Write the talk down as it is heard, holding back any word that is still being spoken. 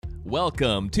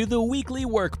Welcome to the Weekly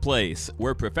Workplace,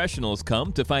 where professionals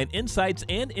come to find insights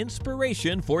and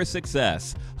inspiration for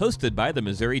success. Hosted by the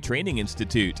Missouri Training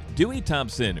Institute, Dewey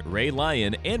Thompson, Ray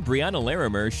Lyon, and Brianna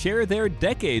Larimer share their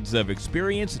decades of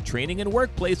experience training in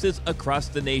workplaces across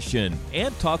the nation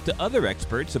and talk to other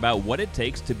experts about what it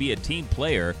takes to be a team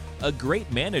player, a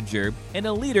great manager, and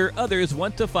a leader others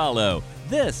want to follow.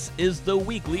 This is the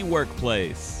Weekly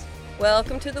Workplace.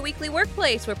 Welcome to the Weekly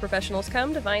Workplace, where professionals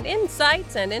come to find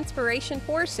insights and inspiration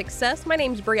for success. My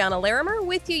name's Brianna Larimer.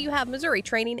 With you have Missouri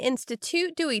Training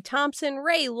Institute, Dewey Thompson,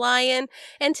 Ray Lyon,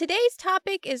 and today's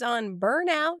topic is on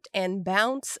burnout and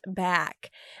bounce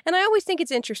back. And I always think it's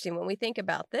interesting when we think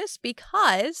about this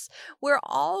because we're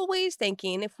always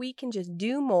thinking if we can just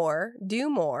do more,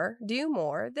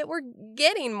 that we're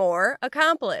getting more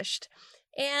accomplished.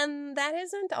 And that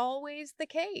isn't always the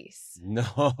case.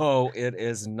 No, it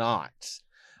is not.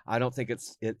 I don't think it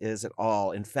is at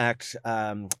all. In fact,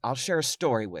 I'll share a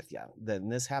story with you. Then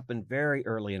this happened very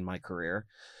early in my career.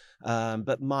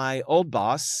 But my old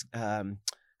boss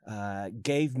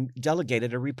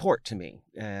delegated a report to me.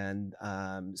 And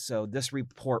so this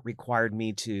report required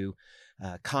me to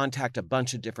contact a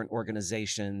bunch of different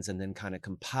organizations and then kind of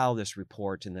compile this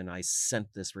report. And then I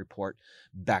sent this report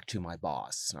back to my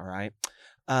boss. All right.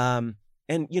 And,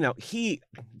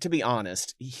 to be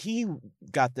honest, he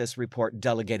got this report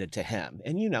delegated to him.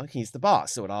 And, he's the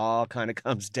boss. So it all kind of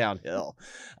comes downhill.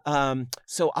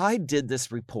 So I did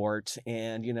this report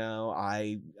and,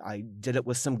 I did it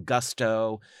with some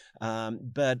gusto.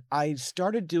 But I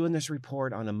started doing this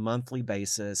report on a monthly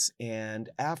basis. And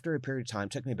after a period of time,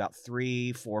 it took me about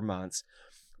 3-4 months,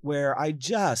 where I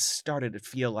just started to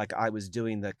feel like I was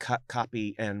doing the cut,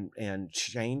 copy, and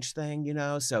change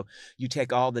thing, So you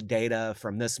take all the data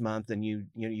from this month and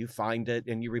you find it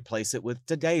and you replace it with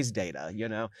today's data,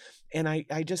 And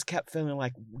I just kept feeling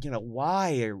like,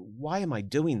 why am I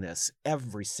doing this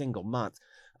every single month?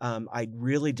 I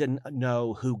really didn't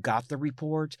know who got the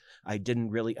report. I didn't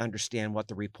really understand what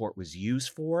the report was used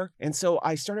for. And so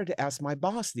I started to ask my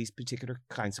boss these particular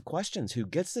kinds of questions. Who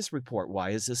gets this report?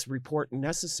 Why is this report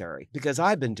necessary? Because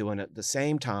I've been doing it at the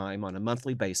same time on a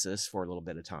monthly basis for a little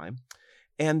bit of time.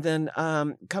 And then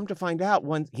come to find out,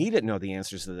 he didn't know the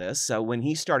answers to this. So when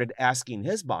he started asking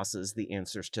his bosses the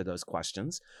answers to those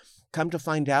questions, come to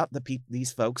find out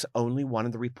these folks only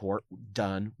wanted the report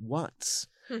done once.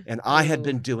 And I had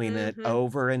been doing it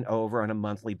over and over on a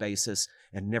monthly basis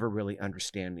and never really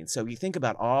understanding. So you think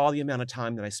about all the amount of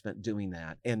time that I spent doing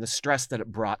that and the stress that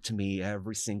it brought to me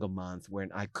every single month,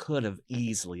 when I could have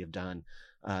easily have done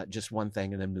just one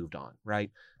thing and then moved on,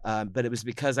 right? But it was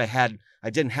because I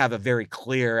didn't have a very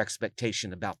clear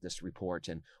expectation about this report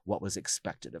and what was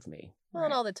expected of me. Well,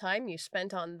 and all the time you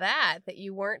spent on that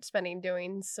you weren't spending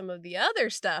doing some of the other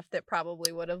stuff that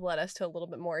probably would have led us to a little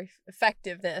bit more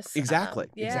effectiveness. Exactly.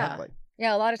 Yeah. Exactly.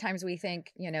 Yeah, a lot of times we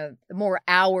think, the more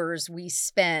hours we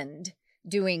spend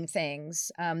doing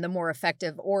things, the more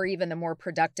effective or even the more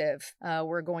productive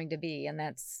we're going to be. And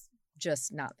that's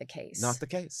just not the case. Not the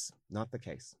case.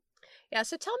 Yeah,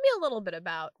 so tell me a little bit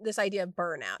about this idea of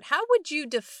burnout. How would you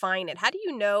define it? How do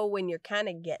you know when you're kind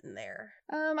of getting there?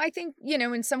 I think,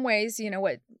 in some ways,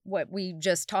 what we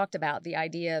just talked about, the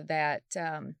idea that,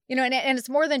 and it's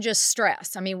more than just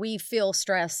stress. I mean, we feel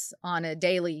stress on a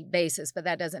daily basis, but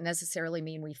that doesn't necessarily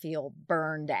mean we feel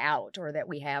burned out or that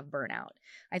we have burnout.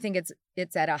 I think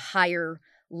it's at a higher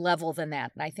level than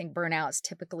that. And I think burnout is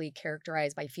typically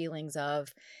characterized by feelings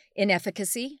of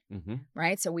inefficacy,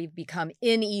 right? So we've become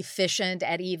inefficient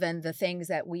at even the things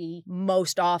that we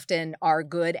most often are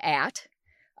good at.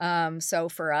 So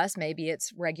for us, maybe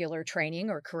it's regular training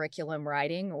or curriculum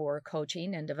writing or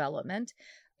coaching and development,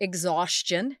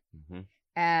 exhaustion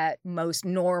at most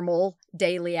normal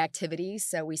daily activities.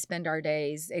 So we spend our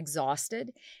days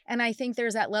exhausted. And I think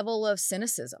there's that level of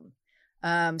cynicism.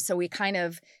 So we kind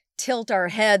of tilt our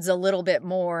heads a little bit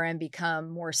more and become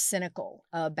more cynical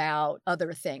about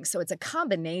other things. So it's a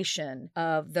combination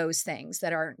of those things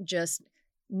that aren't just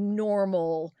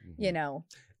normal,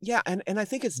 Yeah, and I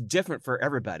think it's different for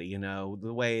everybody,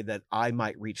 the way that I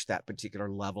might reach that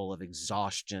particular level of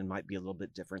exhaustion might be a little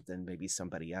bit different than maybe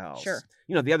somebody else. Sure.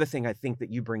 The other thing I think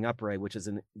that you bring up, Ray, which is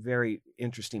a very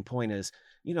interesting point is,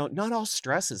 not all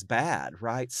stress is bad,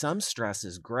 right? Some stress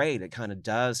is great. It kind of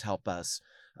does help us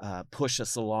push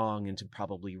us along and to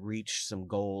probably reach some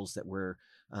goals that we're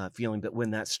feeling. But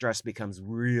when that stress becomes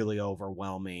really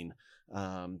overwhelming,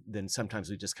 then sometimes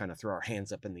we just kind of throw our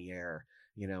hands up in the air,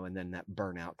 and then that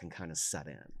burnout can kind of set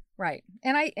in. Right.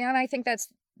 And I think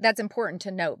that's important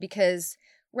to note, because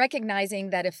recognizing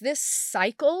that if this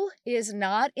cycle is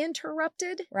not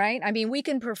interrupted, right? I mean, we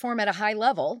can perform at a high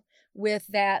level, with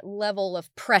that level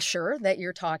of pressure that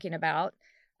you're talking about.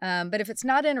 But if it's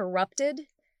not interrupted,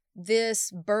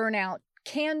 this burnout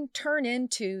can turn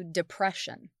into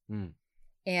depression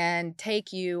and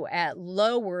take you at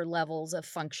lower levels of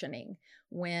functioning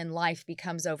when life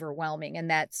becomes overwhelming. And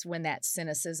that's when that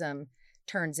cynicism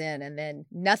turns in, and then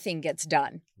nothing gets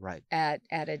done Right. at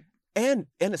a And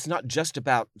it's not just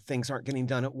about things aren't getting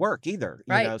done at work either.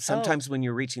 You Right. know, sometimes when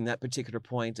you're reaching that particular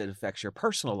point, it affects your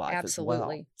personal life as well.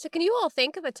 absolutely. So can you all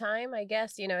think of a time, I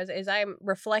guess, as I'm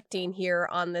reflecting here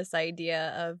on this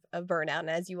idea of burnout, and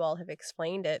as you all have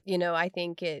explained it, I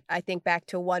think back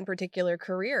to one particular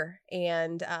career,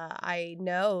 and I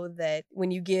know that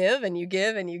when you give and you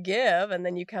give and you give, and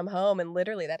then you come home, and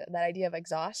literally that idea of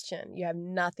exhaustion, you have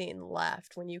nothing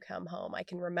left when you come home. I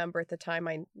can remember at the time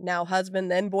my now husband,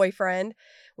 then boyfriend,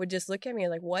 would just look at me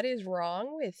like, what is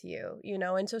wrong with you?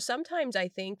 And so sometimes I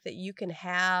think that you can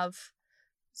have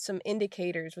some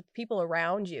indicators with people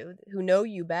around you who know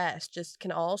you best, just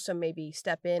can also maybe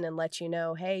step in and let you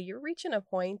know, hey, you're reaching a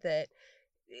point that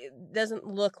it doesn't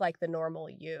look like the normal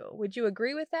you. Would you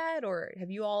agree with that? Or have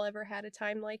you all ever had a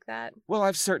time like that? Well,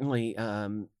 I've certainly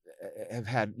have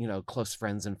had, close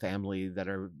friends and family that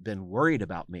have been worried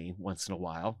about me once in a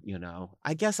while,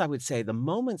 I guess I would say the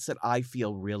moments that I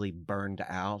feel really burned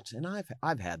out, and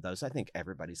I've had those, I think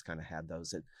everybody's kind of had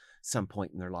those at some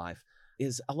point in their life,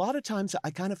 is a lot of times I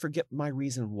kind of forget my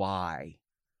reason why.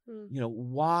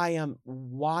 Why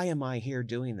am I here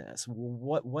doing this?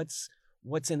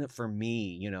 What's in it for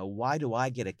me? Why do I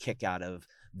get a kick out of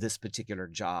this particular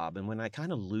job? And when I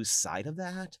kind of lose sight of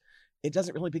that, it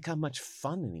doesn't really become much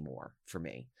fun anymore for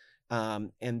me.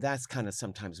 And that's kind of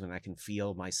sometimes when I can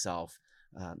feel myself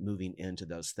moving into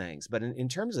those things. But in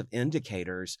terms of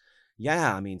indicators,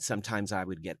 yeah, I mean, sometimes I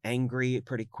would get angry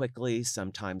pretty quickly.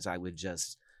 Sometimes I would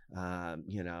just,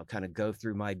 kind of go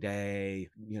through my day,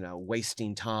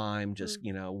 wasting time, just,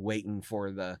 waiting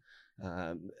for the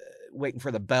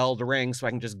bell to ring so I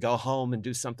can just go home and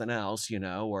do something else,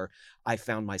 or I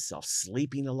found myself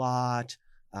sleeping a lot.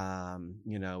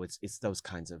 It's those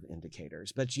kinds of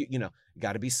indicators, but you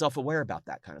got to be self-aware about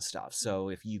that kind of stuff. So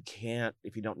if you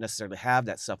don't necessarily have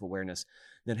that self-awareness,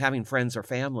 then having friends or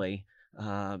family,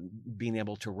 being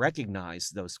able to recognize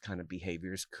those kind of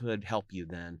behaviors could help you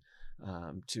then,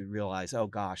 to realize, oh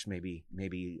gosh,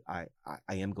 maybe I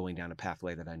am going down a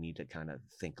pathway that I need to kind of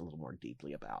think a little more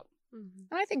deeply about.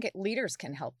 And I think leaders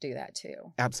can help do that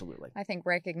too. Absolutely. I think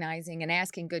recognizing and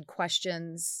asking good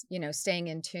questions, staying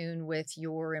in tune with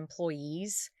your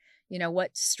employees,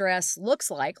 what stress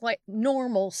looks like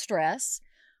normal stress,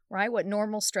 right? What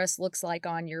normal stress looks like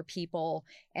on your people,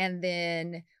 and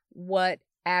then what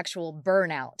actual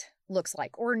burnout looks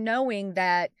like, or knowing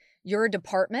that your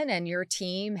department and your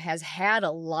team has had a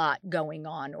lot going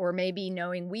on, or maybe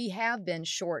knowing we have been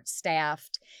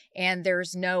short-staffed and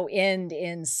there's no end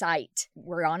in sight.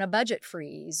 We're on a budget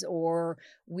freeze, or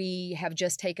we have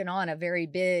just taken on a very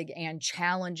big and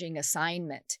challenging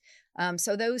assignment.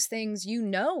 So those things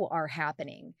are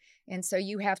happening. And so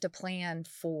you have to plan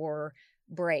for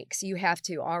breaks. You have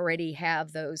to already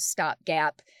have those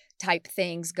stopgap type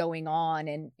things going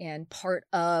on and part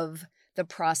of the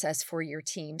process for your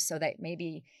team, so that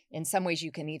maybe in some ways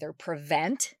you can either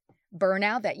prevent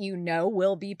burnout that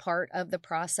will be part of the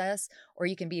process, or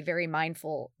you can be very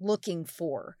mindful looking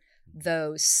for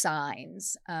those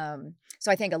signs.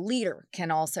 So I think a leader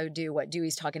can also do what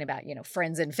Dewey's talking about,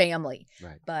 friends and family,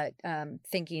 right. But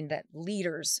thinking that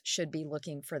leaders should be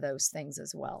looking for those things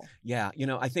as well. Yeah.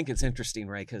 I think it's interesting,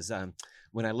 right? Because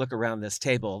when I look around this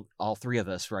table, all three of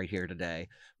us right here today,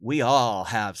 we all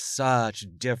have such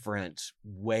different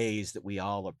ways that we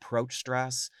all approach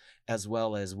stress, as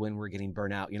well as when we're getting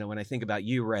burnt out. When I think about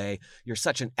you, Ray, you're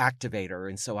such an activator.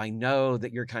 And so I know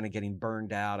that you're kind of getting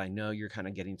burned out. I know you're kind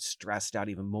of getting stressed out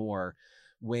even more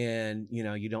when,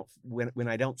 when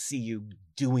I don't see you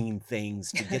doing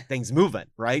things to get things moving,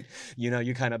 right?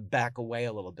 You kind of back away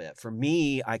a little bit. For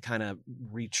me, I kind of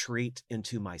retreat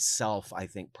into myself, I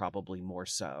think probably more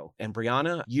so. And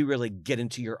Brianna, you really get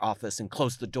into your office and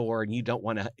close the door, and you don't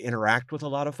want to interact with a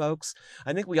lot of folks.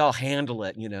 I think we all handle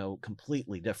it,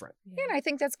 completely different. Yeah, and I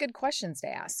think that's good questions to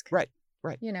ask. Right.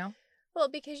 Well,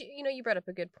 because, you brought up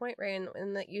a good point, Ray,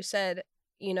 and that you said,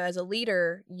 as a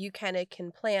leader, you kind of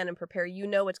can plan and prepare,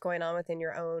 what's going on within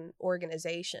your own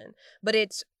organization. But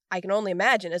I can only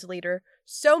imagine as a leader,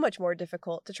 so much more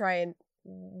difficult to try and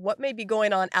what may be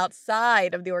going on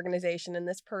outside of the organization in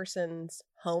this person's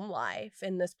home life,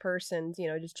 in this person's,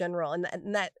 just general.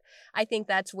 And that, I think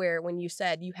that's where, when you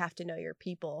said you have to know your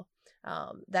people,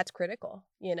 that's critical,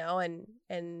 and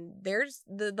there's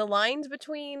the lines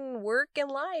between work and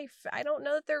life. I don't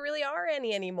know that there really are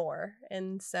any anymore.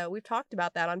 And so we've talked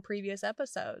about that on previous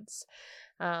episodes.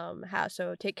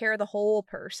 So take care of the whole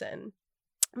person.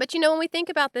 But, when we think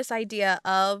about this idea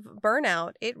of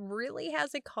burnout, it really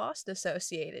has a cost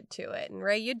associated to it. And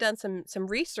Ray, you've done some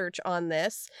research on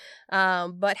this.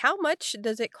 But how much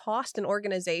does it cost an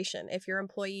organization if your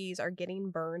employees are getting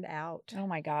burned out? Oh,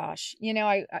 my gosh.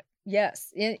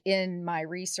 Yes, in my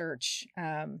research,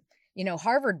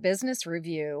 Harvard Business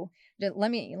Review,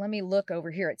 let me look over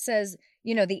here. It says,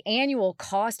 the annual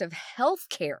cost of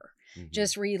healthcare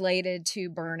just related to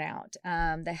burnout.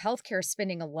 The healthcare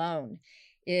spending alone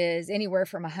is anywhere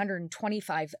from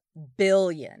 125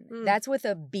 billion. That's with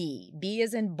a B. B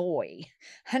is in boy.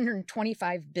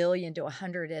 125 billion to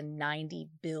 190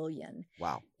 billion.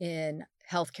 Wow. In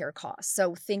healthcare costs.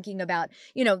 So thinking about,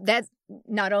 that's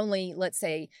not only, let's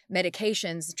say,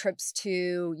 medications, trips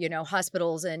to,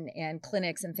 hospitals and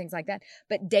clinics and things like that,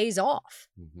 but days off,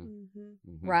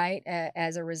 right?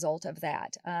 As a result of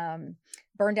that.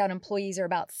 Burned out employees are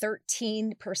about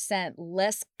 13%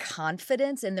 less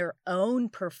confidence in their own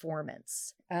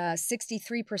performance,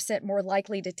 63% more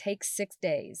likely to take sick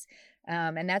days.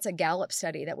 And that's a Gallup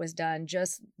study that was done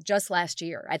just last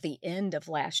year, at the end of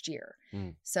last year.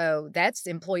 So that's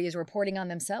employees reporting on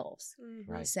themselves,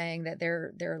 Right. saying that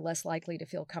they're less likely to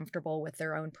feel comfortable with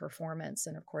their own performance.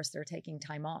 And of course, they're taking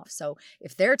time off. So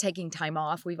if they're taking time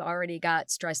off, we've already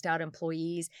got stressed out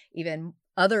employees, even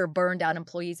other burned out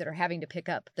employees that are having to pick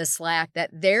up the slack that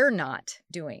they're not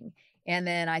doing. And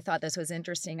then I thought this was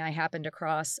interesting. I happened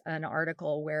across an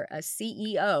article where a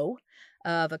CEO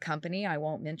of a company, I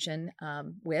won't mention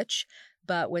which,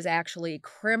 but was actually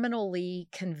criminally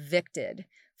convicted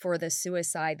for the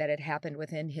suicide that had happened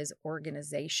within his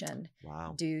organization.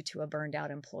 Wow. Due to a burned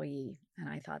out employee. And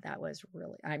I thought that was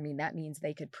really, that means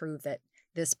they could prove that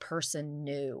this person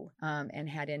knew and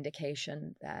had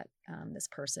indication that this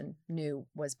person knew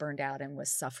was burned out and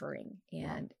was suffering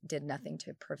and did nothing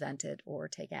to prevent it or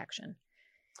take action.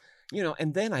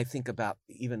 And then I think about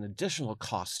even additional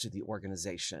costs to the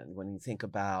organization. When you think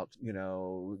about,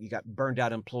 you got burned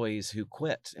out employees who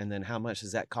quit, and then how much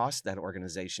does that cost that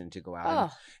organization to go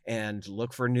out and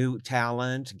look for new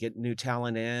talent, get new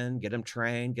talent in, get them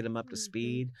trained, get them up to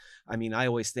speed. I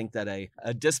always think that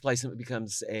a displacement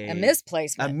becomes a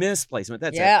misplacement. A misplacement.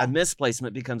 That's it. A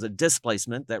misplacement becomes a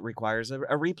displacement that requires a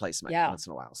replacement once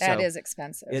in a while. That is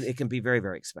expensive. It can be very,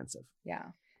 very expensive. Yeah.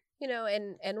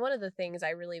 And one of the things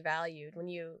I really valued when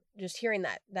you just hearing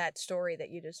that story that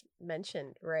you just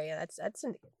mentioned, Ray,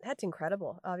 that's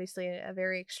incredible. Obviously a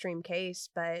very extreme case,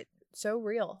 but so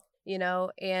real,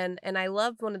 and I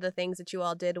loved one of the things that you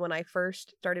all did when I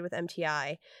first started with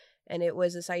MTI. And it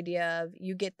was this idea of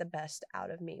you get the best out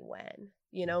of me when,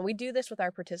 we do this with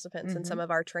our participants in some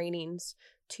of our trainings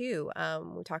too.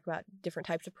 We talk about different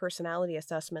types of personality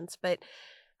assessments, but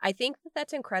I think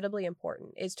that's incredibly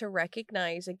important, is to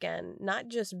recognize, again, not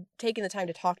just taking the time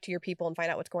to talk to your people and find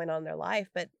out what's going on in their life,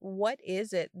 but what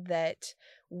is it that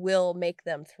will make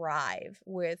them thrive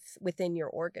within your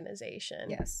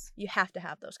organization? Yes. You have to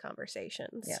have those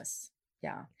conversations. Yes.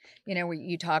 Yeah. When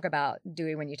you talk about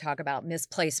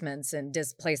misplacements and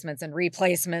displacements and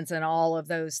replacements and all of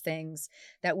those things,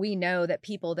 that we know that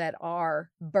people that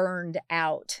are burned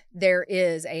out, there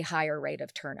is a higher rate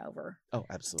of turnover. Oh,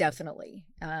 absolutely. Definitely.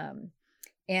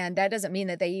 And that doesn't mean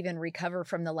that they even recover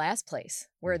from the last place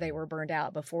where they were burned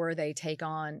out before they take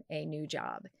on a new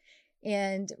job.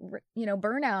 And,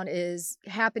 burnout is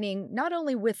happening not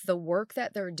only with the work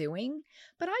that they're doing,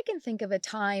 but I can think of a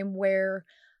time where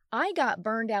I got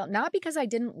burned out, not because I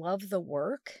didn't love the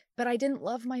work, but I didn't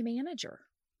love my manager.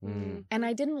 And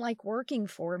I didn't like working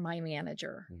for my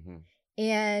manager.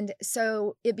 And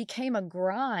so it became a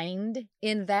grind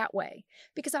in that way,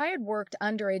 because I had worked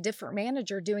under a different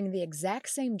manager doing the exact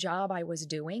same job I was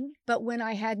doing. But when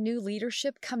I had new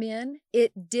leadership come in,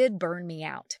 it did burn me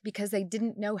out because they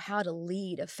didn't know how to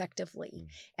lead effectively.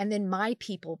 And then my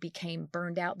people became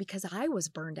burned out because I was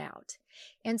burned out.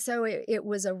 And so it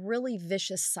was a really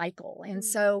vicious cycle. And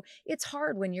so it's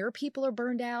hard when your people are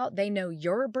burned out. They know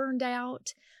you're burned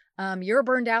out. You're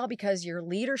burned out because your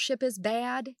leadership is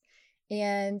bad.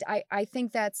 And I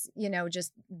think that's,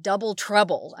 just double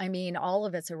trouble. All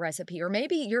of it's a recipe. Or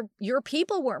maybe your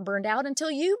people weren't burned out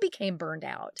until you became burned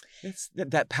out. It's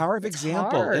that power of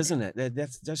example, hard. Isn't it?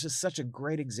 That's just such a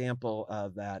great example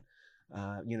of that.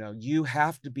 You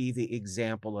have to be the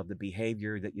example of the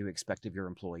behavior that you expect of your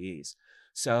employees.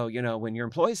 So, when your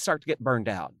employees start to get burned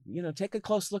out, take a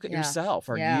close look at Yeah. yourself.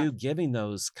 Are Yeah. you giving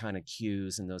those kind of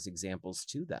cues and those examples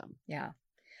to them? Yeah.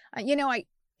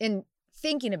 In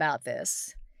thinking about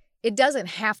this, it doesn't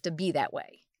have to be that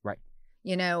way. Right.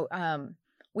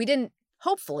 We didn't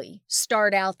hopefully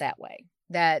start out that way,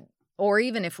 or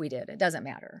even if we did, it doesn't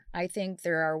matter. I think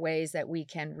there are ways that we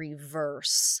can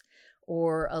reverse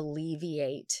or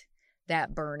alleviate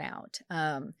that burnout.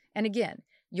 And again,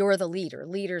 you're the leader.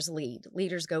 Leaders lead.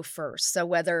 Leaders go first. So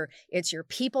whether it's your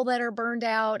people that are burned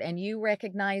out and you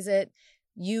recognize it,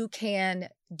 you can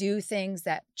do things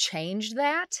that change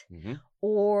that, Mm-hmm.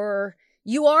 or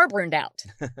you are burned out,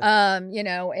 and you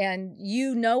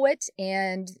know it,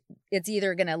 and it's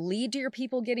either going to lead to your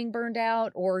people getting burned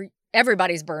out or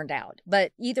everybody's burned out.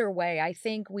 But either way, I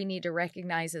think we need to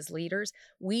recognize as leaders,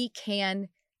 we can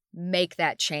make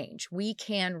that change. We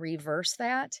can reverse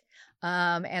that.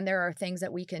 And there are things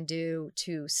that we can do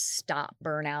to stop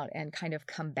burnout and kind of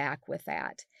come back with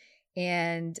that.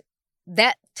 And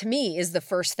that, to me, is the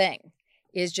first thing,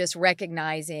 is just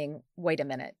recognizing, wait a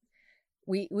minute,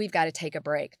 we've got to take a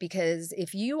break, because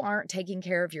if you aren't taking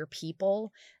care of your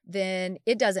people, then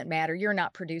it doesn't matter. You're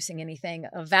not producing anything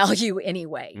of value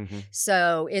anyway. Mm-hmm.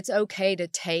 So it's okay to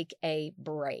take a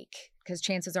break, because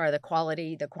chances are the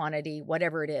quality, the quantity,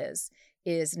 whatever it is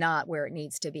not where it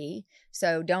needs to be.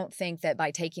 So don't think that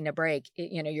by taking a break,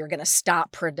 you're going to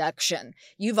stop production.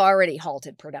 You've already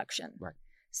halted production. Right.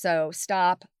 So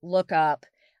stop, look up,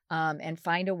 and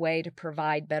find a way to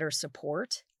provide better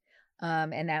support.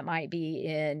 And that might be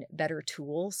in better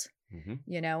tools,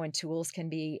 Mm-hmm. and tools can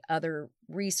be other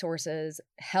resources,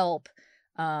 help.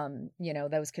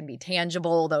 Those can be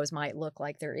tangible. Those might look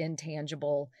like they're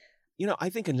intangible. I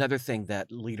think another thing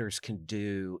that leaders can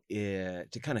do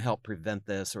to kind of help prevent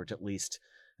this, or to at least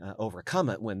overcome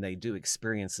it when they do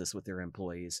experience this with their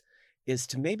employees, is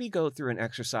to maybe go through an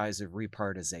exercise of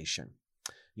reprioritization.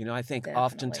 I think Definitely.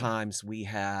 oftentimes we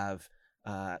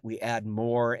add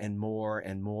more and more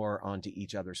and more onto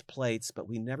each other's plates, but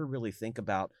we never really think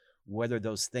about whether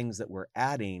those things that we're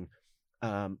adding,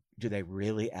 do they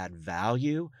really add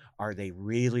value? Are they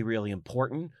really, really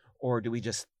important? Or do we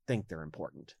just think they're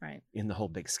important, Right, in the whole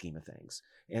big scheme of things?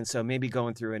 And so maybe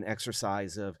going through an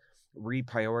exercise of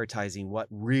reprioritizing what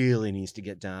really needs to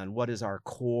get done. What is our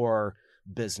core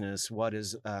business? What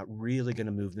is really going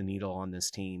to move the needle on this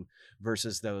team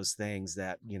versus those things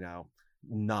that,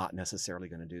 not necessarily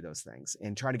going to do those things,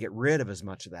 and try to get rid of as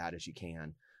much of that as you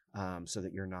can, so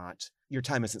that your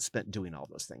time isn't spent doing all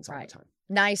those things all Right. the time.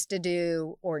 Nice to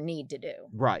do or need to do.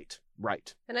 Right.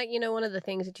 And one of the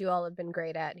things that you all have been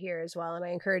great at here as well, and I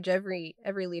encourage every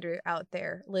leader out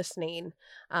there listening,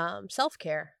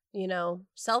 self-care.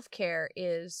 Self-care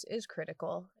is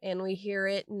critical, and we hear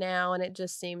it now, and it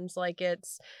just seems like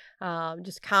it's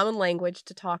just common language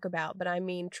to talk about. But I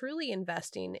mean, truly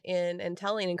investing in and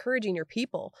encouraging your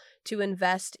people to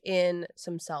invest in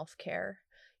some self-care.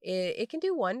 It can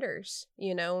do wonders.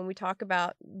 When we talk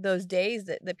about those days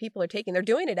that people are taking, they're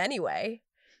doing it anyway.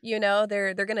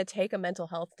 They're going to take a mental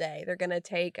health day. They're going to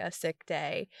take a sick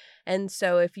day. And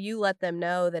so if you let them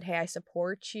know that, hey, I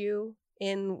support you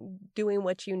in doing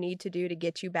what you need to do to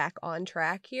get you back on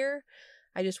track here,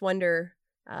 I just wonder,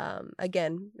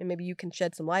 again, and maybe you can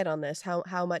shed some light on this,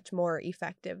 how much more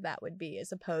effective that would be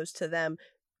as opposed to them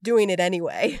doing it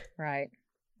anyway. Right.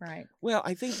 Well,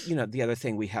 I think, the other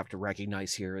thing we have to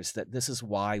recognize here is that this is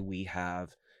why we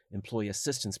have employee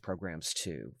assistance programs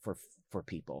too for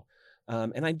people.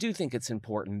 And I do think it's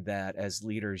important that as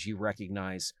leaders, you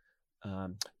recognize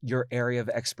your area of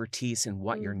expertise and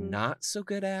what you're not so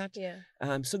good at. Yeah.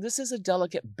 So this is a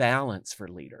delicate balance for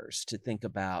leaders to think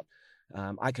about.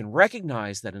 I can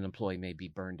recognize that an employee may be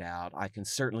burned out. I can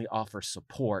certainly offer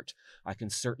support. I can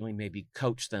certainly maybe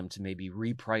coach them to maybe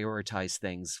reprioritize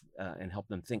things and help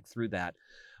them think through that.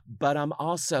 But I'm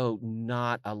also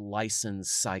not a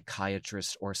licensed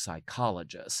psychiatrist or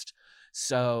psychologist.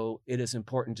 So it is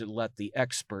important to let the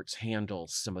experts handle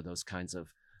some of those kinds of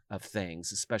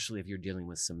things, especially if you're dealing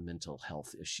with some mental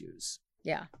health issues.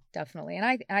 Yeah, definitely.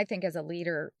 And I think as a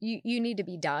leader, you need to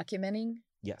be documenting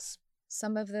Yes.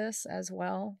 some of this as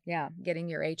well. Yeah, getting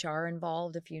your HR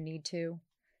involved if you need to,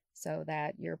 so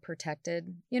that you're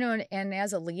protected. And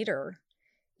as a leader,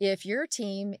 if your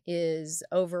team is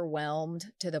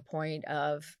overwhelmed to the point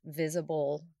of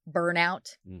visible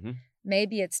burnout, Mm-hmm.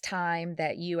 maybe it's time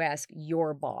that you ask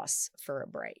your boss for a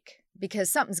break,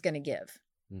 because something's going to give.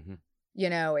 Mm-hmm.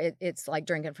 It's like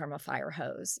drinking from a fire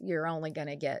hose. You're only going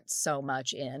to get so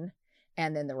much in,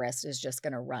 and then the rest is just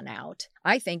going to run out.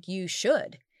 I think you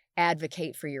should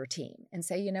advocate for your team and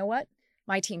say, you know what,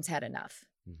 my team's had enough,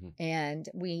 and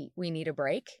we need a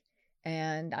break,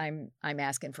 and I'm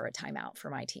asking for a timeout for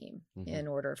my team in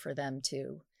order for them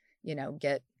to, you know,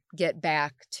 get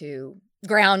back to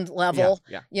ground level,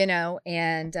 you know,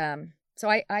 and so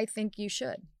I think you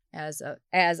should, as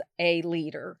a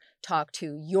leader, talk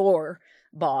to your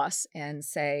boss and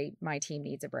say, my team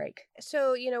needs a break.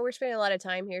 So, you know, we're spending a lot of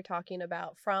time here talking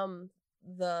about from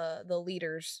the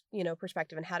leader's, you know,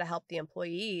 perspective and how to help the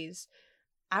employees.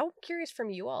 I'm curious from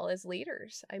you all as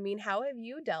leaders. I mean, how have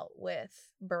you dealt with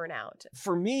burnout?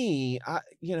 For me,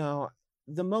 you know,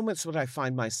 the moments when I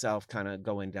find myself kind of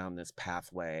going down this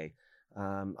pathway,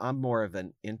 I'm more of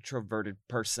an introverted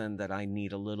person that I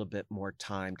need a little bit more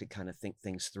time to kind of think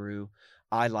things through.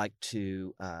 I like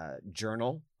to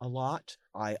journal a lot.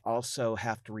 I also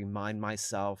have to remind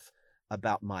myself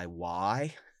about my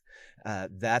why.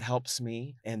 That helps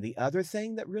me. And the other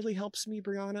thing that really helps me,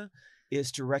 Brianna,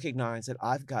 is to recognize that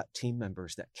I've got team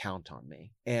members that count on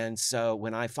me. And so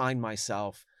when I find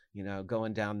myself, you know,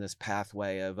 going down this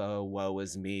pathway of, oh, woe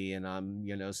is me, and I'm,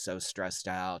 you know, so stressed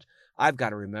out, I've got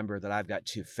to remember that I've got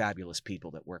two fabulous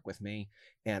people that work with me,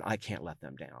 and I can't let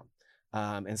them down.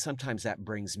 And sometimes that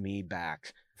brings me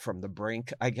back from the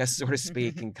brink, I guess, so to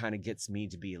speak, and kind of gets me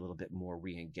to be a little bit more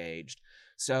re-engaged.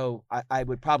 So I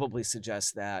would probably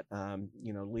suggest that,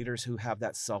 you know, leaders who have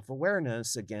that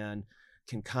self-awareness, again,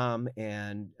 can come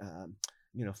and,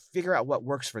 you know, figure out what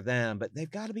works for them, but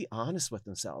they've got to be honest with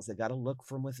themselves. They've got to look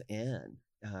from within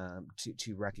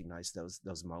to recognize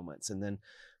those moments, and then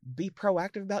be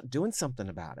proactive about doing something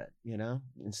about it, you know,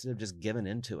 instead of just giving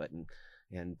into it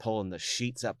and pulling the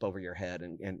sheets up over your head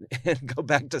and go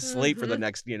back to sleep for the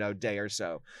next, you know, day or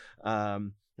so.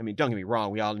 I mean, don't get me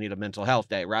wrong, we all need a mental health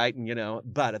day, right? And, you know,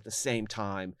 but at the same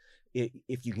time,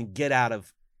 if you can get out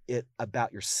of it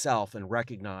about yourself and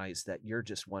recognize that you're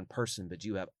just one person, but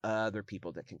you have other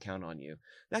people that can count on you,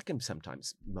 that can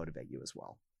sometimes motivate you as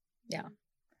well. Yeah,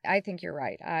 I think you're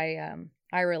right.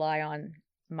 I rely on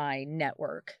my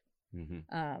network,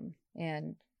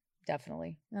 and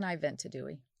definitely, and I vent to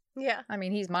Dewey. Yeah. I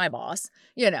mean, he's my boss,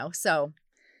 you know, so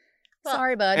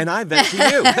sorry, bud. And I vent to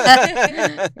you.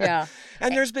 Yeah.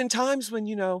 And there's been times when,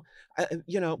 you know,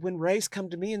 when Ray's come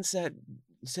to me and said,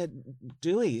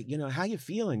 Dewey, you know, how you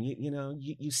feeling? You know,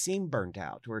 you seem burnt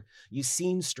out, or you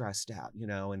seem stressed out, you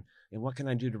know, and what can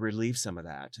I do to relieve some of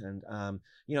that? And,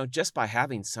 you know, just by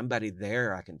having somebody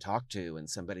there I can talk to and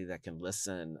somebody that can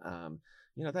listen,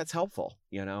 you know, that's helpful,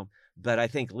 you know. But I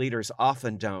think leaders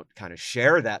often don't kind of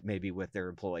share that maybe with their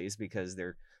employees because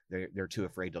they're too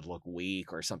afraid to look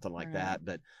weak or something like that.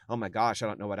 But, oh my gosh, I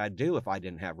don't know what I'd do if I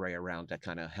didn't have Ray around to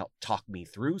kind of help talk me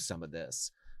through some of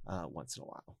this once in a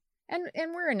while.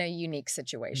 And we're in a unique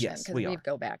situation because we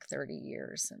go back 30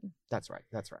 years. And That's right.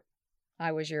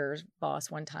 I was your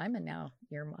boss one time, and now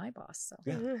you're my boss. So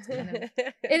yeah.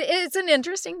 It's an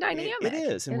interesting dynamic. It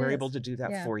is, and we're able to do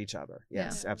that for each other.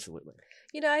 Yes, absolutely.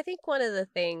 You know, I think one of the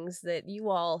things that you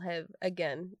all have,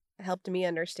 again, helped me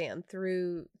understand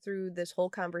through this whole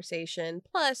conversation,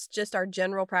 plus just our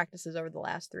general practices over the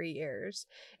last 3 years,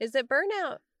 is that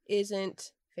burnout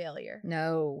isn't failure.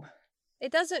 No.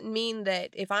 It doesn't mean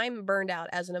that if I'm burned out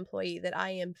as an employee that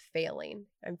I am failing.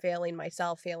 I'm failing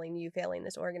myself, failing you, failing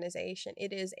this organization.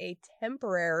 It is a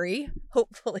temporary,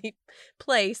 hopefully,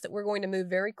 place that we're going to move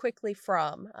very quickly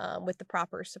from with the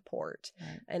proper support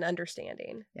and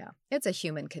understanding. Yeah. It's a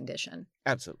human condition.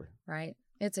 Absolutely. Right?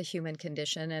 It's a human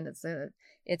condition, and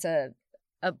it's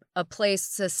a place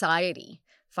society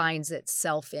finds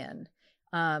itself in.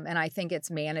 And I think it's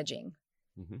managing.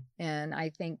 And I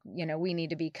think, you know, we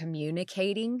need to be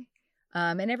communicating,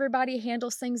 and everybody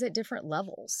handles things at different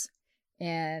levels.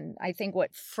 And I think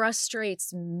what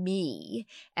frustrates me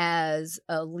as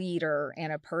a leader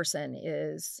and a person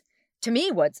is, to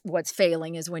me, what's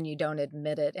failing is when you don't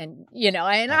admit it. And, you know,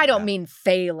 and I don't mean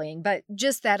failing, but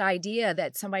just that idea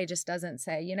that somebody just doesn't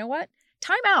say, you know what,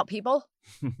 time out, people,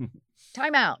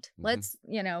 time out. Let's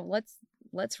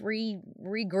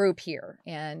regroup here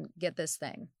and get this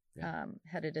thing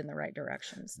headed in the right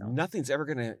direction. So nothing's ever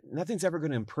gonna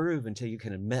improve until you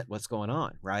can admit what's going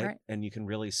on, right? And you can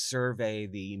really survey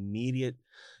the immediate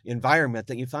environment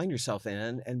that you find yourself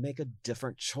in and make a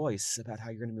different choice about how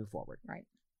you're going to move forward. Right.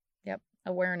 Yep.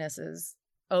 Awareness is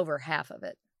over half of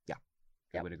it. Yeah,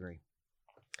 I would agree.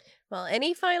 Well,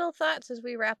 any final thoughts as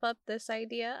we wrap up this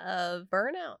idea of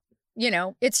burnout? You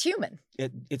know, it's human.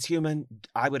 It's human.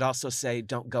 I would also say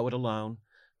don't go it alone.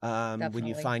 When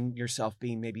you find yourself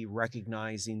maybe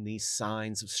recognizing these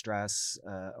signs of stress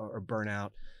or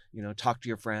burnout, talk to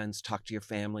your friends, talk to your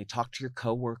family, talk to your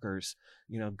coworkers,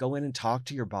 go in and talk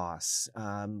to your boss,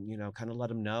 kind of let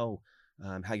them know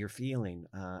how you're feeling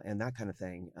and that kind of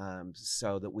thing,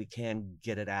 so that we can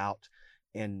get it out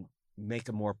and make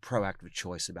a more proactive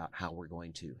choice about how we're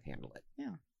going to handle it.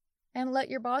 Yeah. And let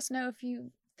your boss know if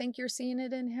you think you're seeing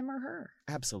it in him or her.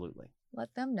 Absolutely.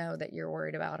 Let them know that you're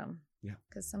worried about them. Yeah.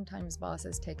 Because sometimes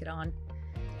bosses take it on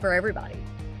for everybody.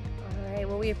 All right.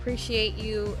 Well, we appreciate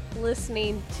you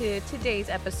listening to today's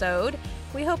episode.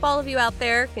 We hope all of you out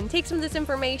there can take some of this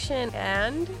information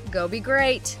and go be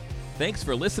great. Thanks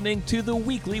for listening to The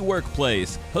Weekly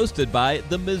Workplace, hosted by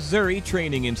the Missouri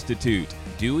Training Institute.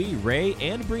 Dewey, Ray,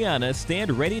 and Brianna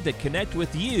stand ready to connect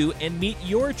with you and meet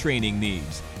your training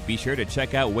needs. Be sure to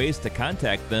check out ways to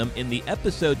contact them in the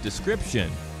episode description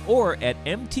or at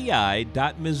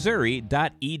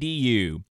mti.missouri.edu.